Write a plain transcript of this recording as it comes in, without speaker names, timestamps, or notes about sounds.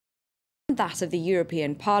that of the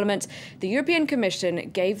European Parliament. The European Commission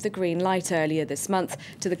gave the green light earlier this month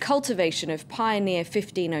to the cultivation of Pioneer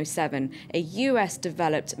 1507, a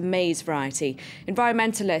US-developed maize variety.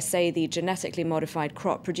 Environmentalists say the genetically modified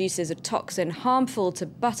crop produces a toxin harmful to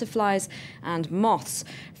butterflies and moths.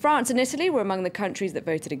 France and Italy were among the countries that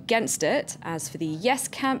voted against it. As for the yes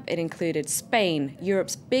camp, it included Spain,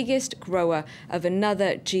 Europe's biggest grower of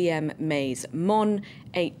another GM maize, Mon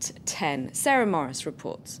 810. Sarah Morris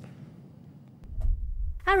reports.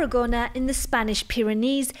 Aragona in the Spanish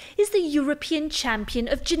Pyrenees is the European champion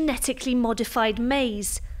of genetically modified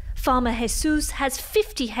maize. Farmer Jesus has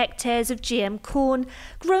 50 hectares of GM corn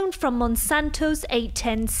grown from Monsanto's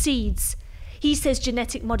 810 seeds. He says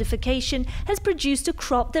genetic modification has produced a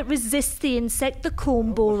crop that resists the insect, the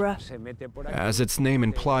corn borer. As its name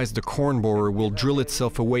implies, the corn borer will drill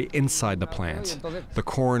itself away inside the plant. The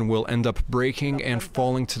corn will end up breaking and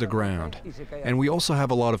falling to the ground. And we also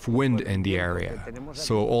have a lot of wind in the area,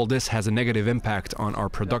 so all this has a negative impact on our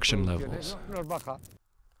production levels.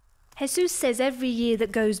 Jesus says every year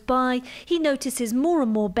that goes by, he notices more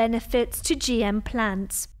and more benefits to GM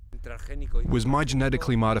plants. With my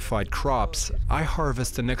genetically modified crops, I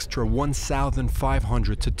harvest an extra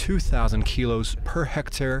 1,500 to 2,000 kilos per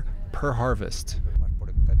hectare per harvest.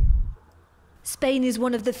 Spain is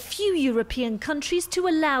one of the few European countries to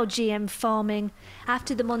allow GM farming.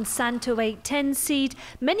 After the Monsanto 810 seed,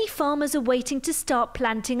 many farmers are waiting to start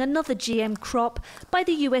planting another GM crop by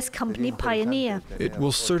the US company Pioneer. It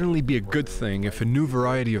will certainly be a good thing if a new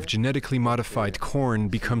variety of genetically modified corn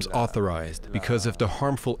becomes authorized, because if the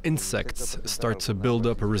harmful insects start to build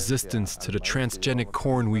up a resistance to the transgenic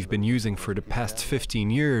corn we've been using for the past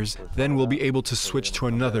 15 years, then we'll be able to switch to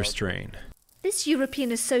another strain. This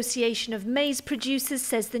European Association of Maize Producers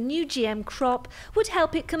says the new GM crop would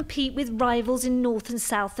help it compete with rivals in North and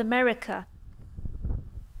South America.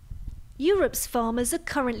 Europe's farmers are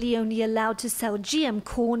currently only allowed to sell GM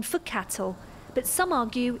corn for cattle, but some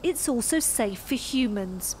argue it's also safe for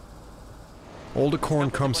humans. All the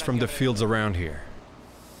corn comes from the fields around here.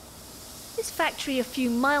 This factory a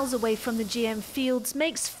few miles away from the GM fields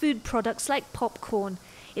makes food products like popcorn.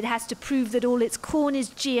 It has to prove that all its corn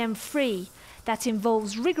is GM-free. That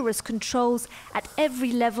involves rigorous controls at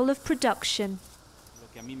every level of production.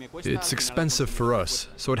 It's expensive for us,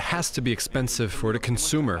 so it has to be expensive for the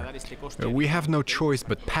consumer. We have no choice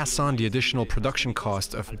but pass on the additional production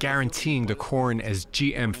cost of guaranteeing the corn as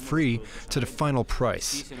GM-free to the final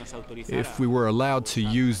price. If we were allowed to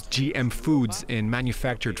use GM foods in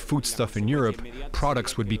manufactured foodstuff in Europe,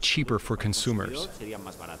 products would be cheaper for consumers.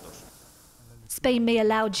 Spain may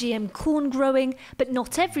allow GM corn growing, but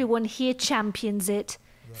not everyone here champions it.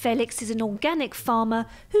 Felix is an organic farmer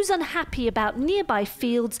who's unhappy about nearby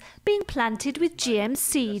fields being planted with GM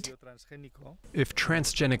seed. If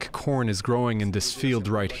transgenic corn is growing in this field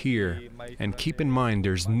right here, and keep in mind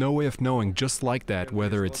there's no way of knowing just like that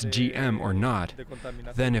whether it's GM or not,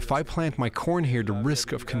 then if I plant my corn here, the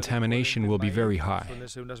risk of contamination will be very high.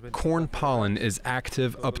 Corn pollen is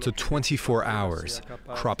active up to 24 hours.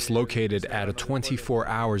 Crops located at a 24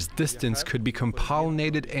 hours distance could become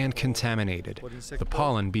pollinated and contaminated, the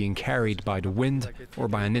pollen being carried by the wind or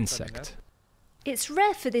by an insect. It's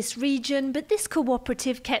rare for this region, but this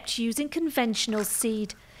cooperative kept using conventional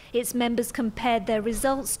seed. Its members compared their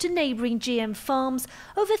results to neighbouring GM farms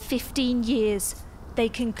over 15 years. They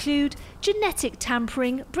conclude genetic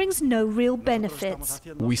tampering brings no real benefits.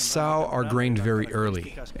 We sow our grain very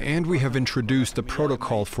early, and we have introduced a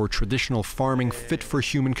protocol for traditional farming fit for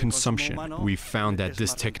human consumption. We've found that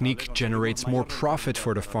this technique generates more profit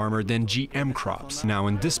for the farmer than GM crops. Now,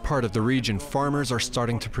 in this part of the region, farmers are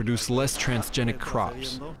starting to produce less transgenic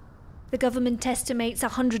crops. The government estimates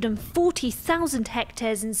 140,000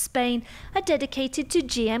 hectares in Spain are dedicated to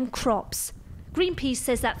GM crops. Greenpeace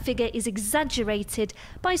says that figure is exaggerated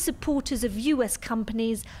by supporters of US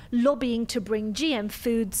companies lobbying to bring GM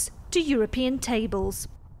foods to European tables.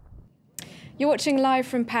 You're watching live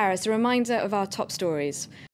from Paris. A reminder of our top stories.